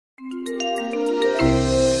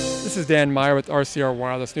This is Dan Meyer with RCR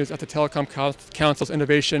Wireless News at the Telecom Council's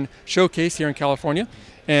Innovation Showcase here in California.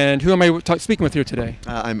 And who am I speaking with here today?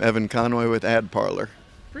 I'm Evan Conway with Parlor.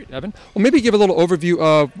 Great, Evan. Well, maybe give a little overview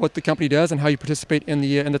of what the company does and how you participate in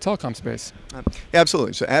the telecom space.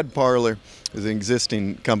 Absolutely. So Parlor is an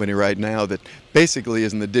existing company right now that basically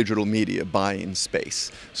is in the digital media buying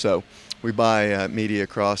space. So we buy media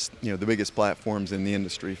across the biggest platforms in the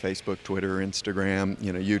industry: Facebook, Twitter, Instagram,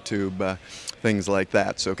 YouTube, things like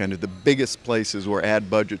that. So kind of the biggest places where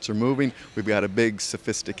ad budgets are moving. We've got a big,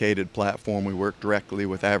 sophisticated platform. We work directly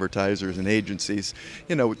with advertisers and agencies.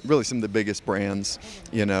 Really some of the biggest brands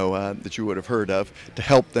that you would have heard of, to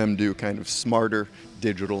help them do kind of smarter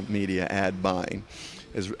digital media ad buying.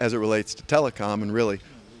 As it relates to telecom and really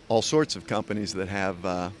all sorts of companies that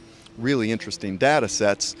have really interesting data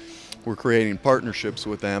sets, we're creating partnerships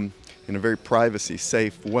with them in a very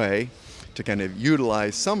privacy-safe way to kind of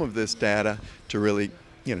utilize some of this data to really,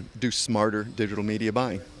 do smarter digital media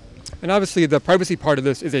buying. And obviously, the privacy part of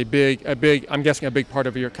this is I'm guessing a big part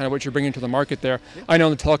of your kind of what you're bringing to the market there. Yeah. I know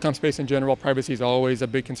in the telecom space in general, privacy is always a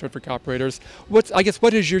big concern for operators.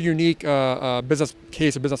 What is your unique business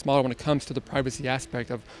case or business model when it comes to the privacy aspect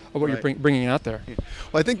of what you're bringing out there? Yeah.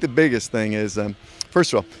 Well, I think the biggest thing is,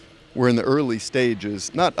 first of all, we're in the early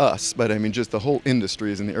stages, not us, but I mean just the whole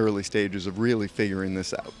industry is in the early stages of really figuring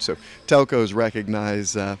this out. So telcos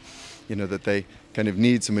recognize that they kind of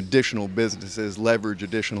need some additional businesses, leverage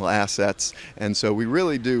additional assets, and so we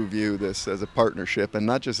really do view this as a partnership, and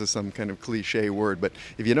not just as some kind of cliche word, but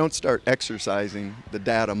if you don't start exercising the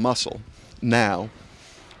data muscle now,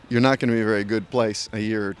 you're not going to be in a very good place a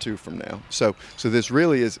year or two from now. So this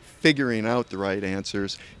really is figuring out the right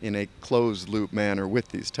answers in a closed loop manner with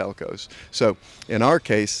these telcos. So in our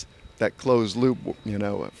case, that closed loop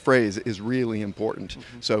phrase is really important.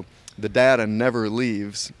 Mm-hmm. So the data never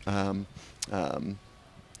leaves. Often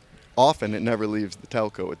it never leaves the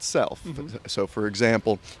telco itself. Mm-hmm. So for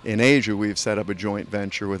example, in Asia we've set up a joint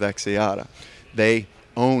venture with Axiata. They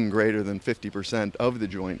own greater than 50% of the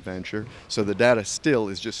joint venture, so the data still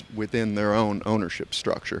is just within their own ownership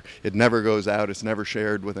structure. It never goes out, it's never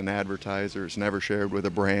shared with an advertiser, it's never shared with a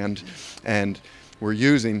brand, and we're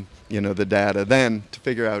using the data then to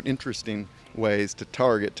figure out interesting ways to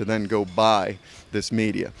target, to then go buy this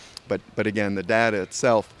media. But again, the data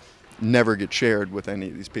itself never gets shared with any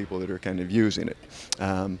of these people that are kind of using it.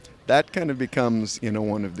 That kind of becomes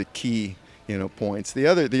one of the key points. The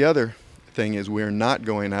other thing is we're not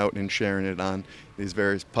going out and sharing it on these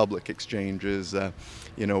various public exchanges,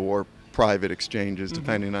 or private exchanges,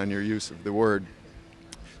 depending on your use of the word.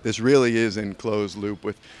 This really is in closed loop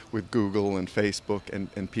with Google and Facebook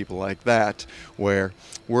and people like that, where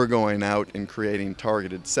we're going out and creating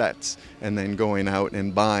targeted sets and then going out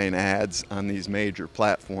and buying ads on these major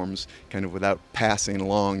platforms kind of without passing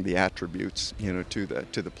along the attributes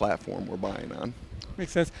to the platform we're buying on.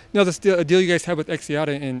 Makes sense. Now, this deal you guys have with Axiata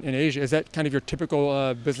in Asia, is that kind of your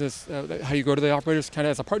typical business, how you go to the operators kind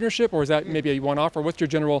of as a partnership, or is that maybe a one-off, or what's your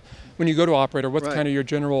general, when you go to operator, what's kind of your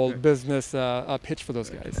general business pitch for those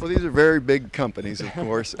guys? Well, these are very big companies, of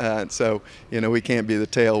course, so we can't be the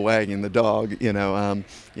tail wagging the dog.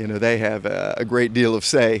 They have a great deal of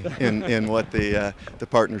say in what the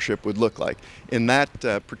partnership would look like. In that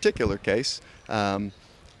particular case,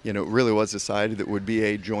 it really was decided that it would be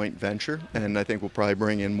a joint venture, and I think we'll probably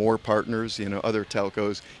bring in more partners, other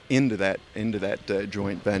telcos into that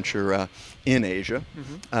joint venture in Asia.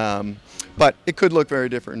 Mm-hmm. But it could look very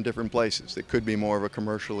different in different places. It could be more of a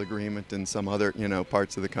commercial agreement in some other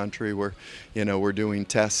parts of the country where we're doing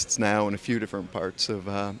tests now in a few different parts of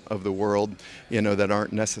the world that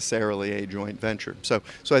aren't necessarily a joint venture. So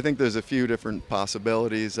I think there's a few different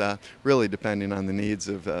possibilities, really depending on the needs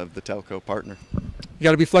of the telco partner. You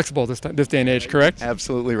got to be flexible this day and age, correct?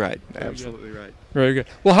 Absolutely right. Absolutely right. Very good.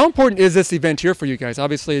 Well, how important is this event here for you guys?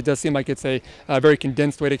 Obviously, it does seem like it's a very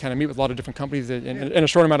condensed way to kind of meet with a lot of different companies in a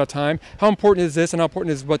short amount of time. How important is this, and how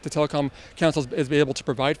important is what the Telecom Council is able to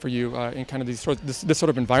provide for you in kind of this sort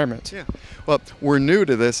of environment? Yeah. Well, we're new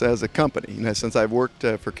to this as a company. Since I've worked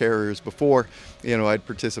for carriers before, I'd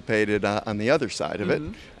participated on the other side of it,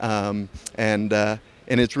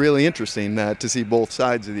 and it's really interesting to see both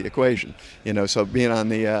sides of the equation. So being on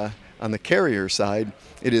the carrier side,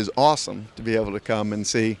 it is awesome to be able to come and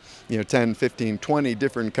see 10, 15, 20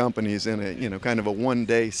 different companies in a kind of a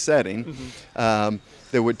one-day setting.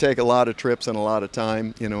 That would take a lot of trips and a lot of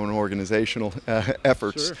time, and organizational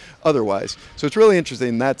efforts otherwise. So it's really interesting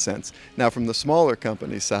in that sense. Now, from the smaller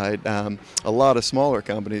company side, a lot of smaller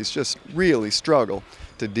companies just really struggle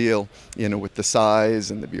to deal, with the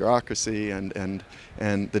size and the bureaucracy and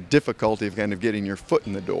the difficulty of kind of getting your foot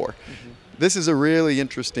in the door. this is a really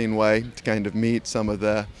interesting way to kind of meet some of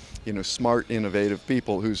the smart, innovative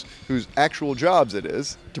people whose actual jobs it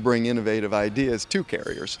is to bring innovative ideas to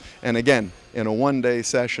carriers. And again, in a one-day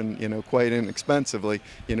session, quite inexpensively,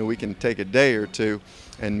 we can take a day or two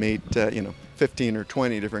and meet, 15 or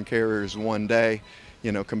 20 different carriers one day,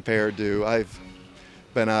 compared to I've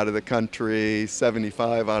been out of the country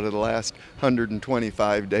 75 out of the last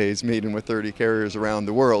 125 days meeting with 30 carriers around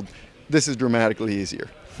the world. This is dramatically easier.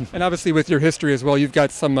 And obviously with your history as well, you've got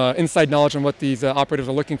some inside knowledge on what these operators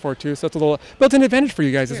are looking for too, so it's a little built-in advantage for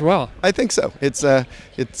you guys as well. I think so.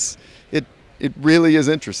 It really is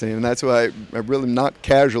interesting, and that's why I'm really not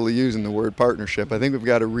casually using the word partnership. I think we've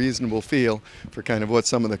got a reasonable feel for kind of what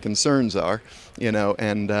some of the concerns are,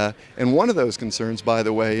 and one of those concerns, by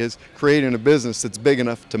the way, is creating a business that's big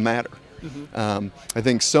enough to matter. I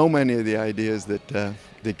think so many of the ideas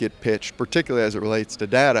that get pitched, particularly as it relates to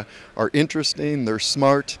data, are interesting, they're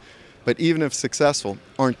smart, but even if successful,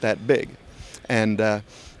 aren't that big. And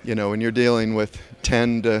when you're dealing with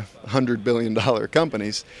 10 to $100 billion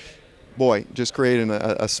companies, boy, just creating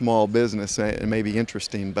a small business, it may be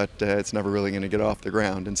interesting, but it's never really going to get off the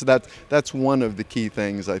ground. And so that's one of the key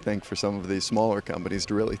things, I think, for some of these smaller companies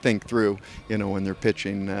to really think through, when they're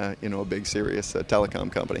pitching, a big, serious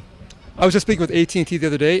telecom company. I was just speaking with AT&T the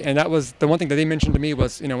other day, and that was the one thing that they mentioned to me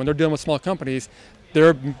was, when they're dealing with small companies,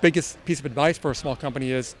 their biggest piece of advice for a small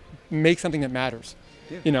company is make something that matters.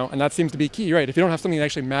 Yeah. And that seems to be key, right? If you don't have something that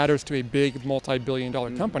actually matters to a big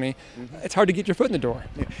multi-billion-dollar company, it's hard to get your foot in the door.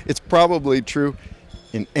 Yeah. It's probably true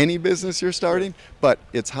in any business you're starting, but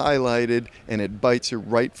it's highlighted and it bites you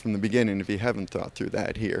right from the beginning if you haven't thought through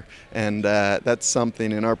that here. And that's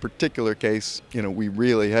something in our particular case, we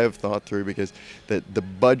really have thought through, because the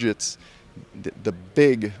budgets, the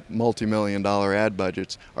big multi-million-dollar ad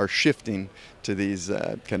budgets are shifting to these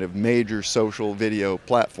kind of major social video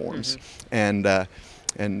platforms. And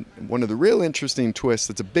one of the real interesting twists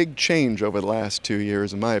that's a big change over the last 2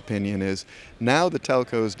 years, in my opinion, is now the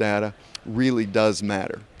telco's data really does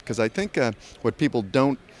matter. Because I think what people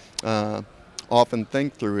don't often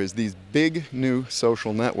think through is these big new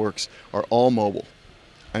social networks are all mobile.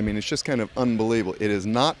 I mean, it's just kind of unbelievable. It is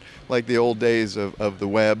not like the old days of the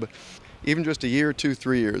web. Even just a year or 2,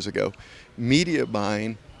 3 years ago, media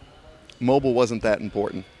buying, mobile wasn't that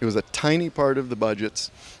important. It was a tiny part of the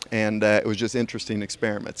budgets, and it was just interesting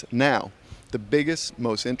experiments. Now, the biggest,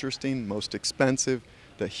 most interesting, most expensive,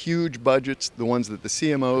 the huge budgets, the ones that the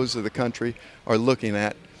CMOs of the country are looking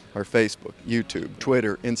at, are Facebook, YouTube,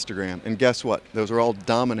 Twitter, Instagram, and guess what? Those are all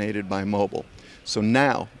dominated by mobile. So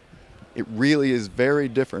now, it really is very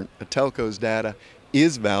different. A telco's data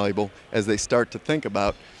is valuable as they start to think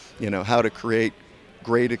about, how to create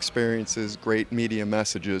great experiences, great media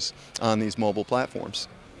messages on these mobile platforms.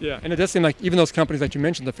 Yeah, and it does seem like even those companies that you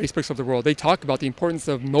mentioned, the Facebooks of the world, they talk about the importance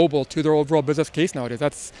of mobile to their overall business case nowadays.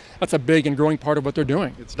 That's a big and growing part of what they're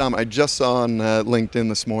doing. It's dumb. I just saw on LinkedIn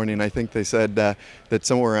this morning, I think they said that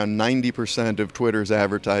somewhere around 90% of Twitter's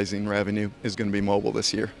advertising revenue is going to be mobile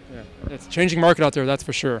this year. Yeah, it's a changing market out there, that's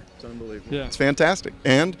for sure. It's unbelievable. Yeah. It's fantastic.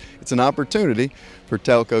 And it's an opportunity for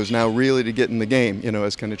telcos now really to get in the game.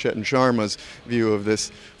 As kind of Chetan Sharma's view of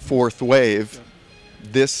this fourth wave,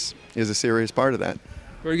 this is a serious part of that.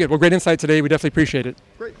 Very good. Well, great insight today. We definitely appreciate it.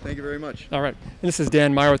 Great. Thank you very much. All right. And this is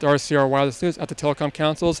Dan Meyer with RCR Wireless News at the Telecom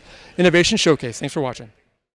Council's Innovation Showcase. Thanks for watching.